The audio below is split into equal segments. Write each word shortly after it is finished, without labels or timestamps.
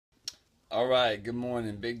All right, good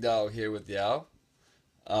morning. Big Dog here with y'all.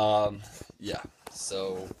 Um, yeah,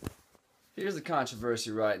 so here's the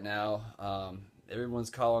controversy right now. Everyone's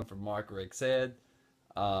calling for Mark Richt's head.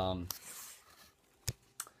 Um,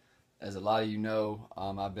 as a lot of you know,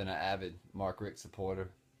 I've been an avid Mark Richt supporter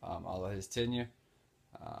all of his tenure.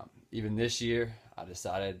 Even this year, I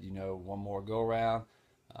decided, one more go around.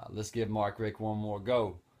 Let's give Mark Richt one more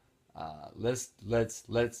go. Let's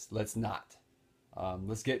not.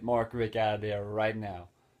 Let's get Mark Richt out of there right now.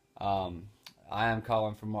 Um, I am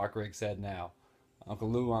calling for Mark Richt's head now.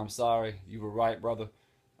 Uncle Lou, I'm sorry. You were right, brother.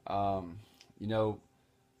 Um, you know,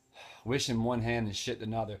 wishing one hand and shit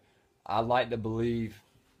another. I like to believe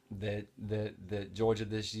that Georgia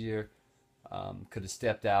this year could have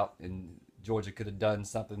stepped out and Georgia could have done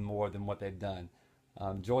something more than what they've done.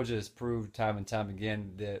 Georgia has proved time and time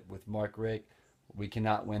again that with Mark Richt, we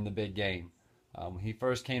cannot win the big game. When he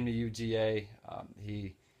first came to UGA,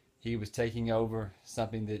 he was taking over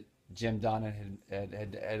something that Jim Donnan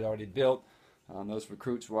had already built. Those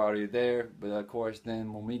recruits were already there, but of course,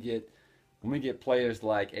 then when we get players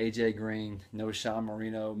like AJ Green, No Sean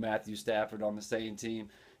Marino, Matthew Stafford on the same team,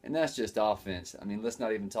 and that's just offense. I mean, let's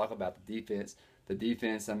not even talk about the defense. The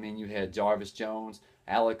defense, I mean, you had Jarvis Jones,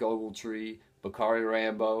 Alec Ogletree, Bakari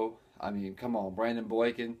Rambo. I mean, come on, Brandon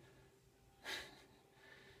Boykin.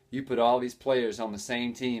 You put all these players on the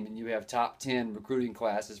same team and you have top 10 recruiting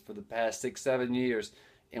classes for the past 6, 7 years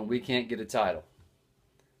and we can't get a title.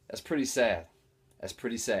 That's pretty sad. That's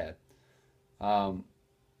pretty sad. Um,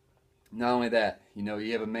 Not only that,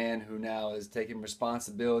 you have a man who now is taking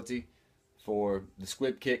responsibility for the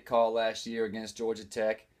squib kick call last year against Georgia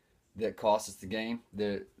Tech that cost us the game.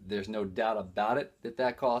 There's no doubt about it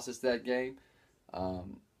that cost us that game.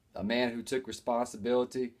 A man who took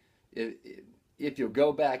responsibility. If you'll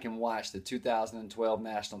go back and watch the 2012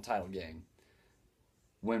 national title game,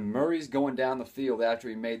 when Murray's going down the field after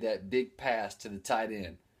he made that big pass to the tight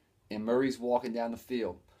end, and Murray's walking down the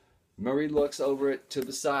field, Murray looks over it to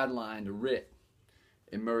the sideline to Richt,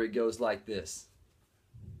 and Murray goes like this.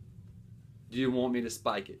 Do you want me to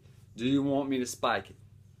spike it? Do you want me to spike it?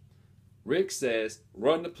 Richt says,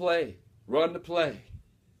 run the play, run the play.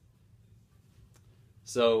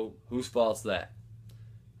 So whose fault's that?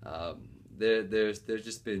 There's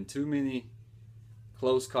just been too many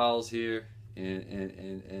close calls here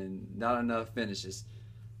and not enough finishes.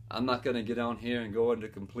 I'm not going to get on here and go into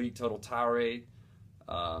complete total tirade.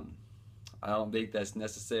 I don't think that's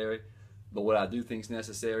necessary. But what I do think is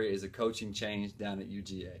necessary is a coaching change down at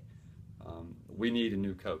UGA. We need a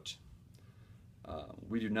new coach.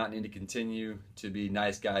 We do not need to continue to be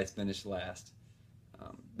nice guys finish last.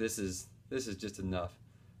 This is just enough.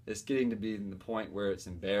 It's getting to be the point where it's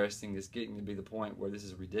embarrassing. It's getting to be the point where this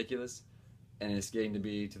is ridiculous. And it's getting to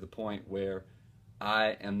be to the point where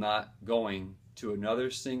I am not going to another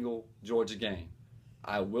single Georgia game.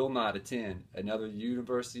 I will not attend another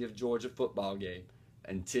University of Georgia football game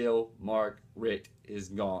until Mark Richt is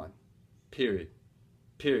gone. Period.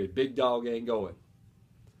 Period. Big Dog ain't going.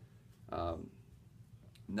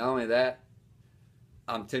 Not only that,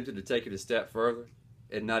 I'm tempted to take it a step further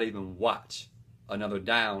and not even watch another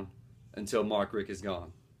down until Mark Richt is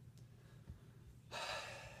gone.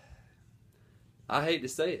 I hate to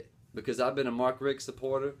say it because I've been a Mark Richt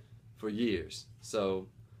supporter for years. So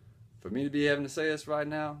for me to be having to say this right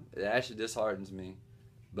now, it actually disheartens me.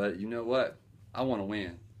 But you know what? I want to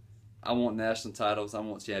win. I want national titles. I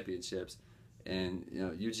want championships. And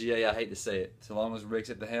UGA, I hate to say it, so long as Richt's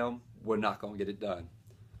at the helm, we're not going to get it done.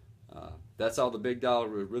 That's all the Big Dog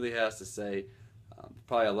really has to say.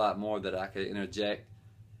 Probably a lot more that I could interject.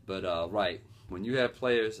 But right, when you have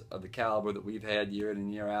players of the caliber that we've had year in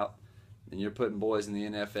and year out, and you're putting boys in the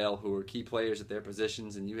NFL who are key players at their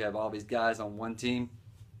positions, and you have all these guys on one team,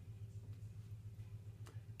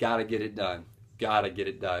 gotta get it done. Gotta get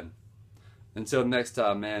it done. Until next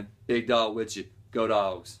time, man, Big Dog with you. Go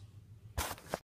Dogs.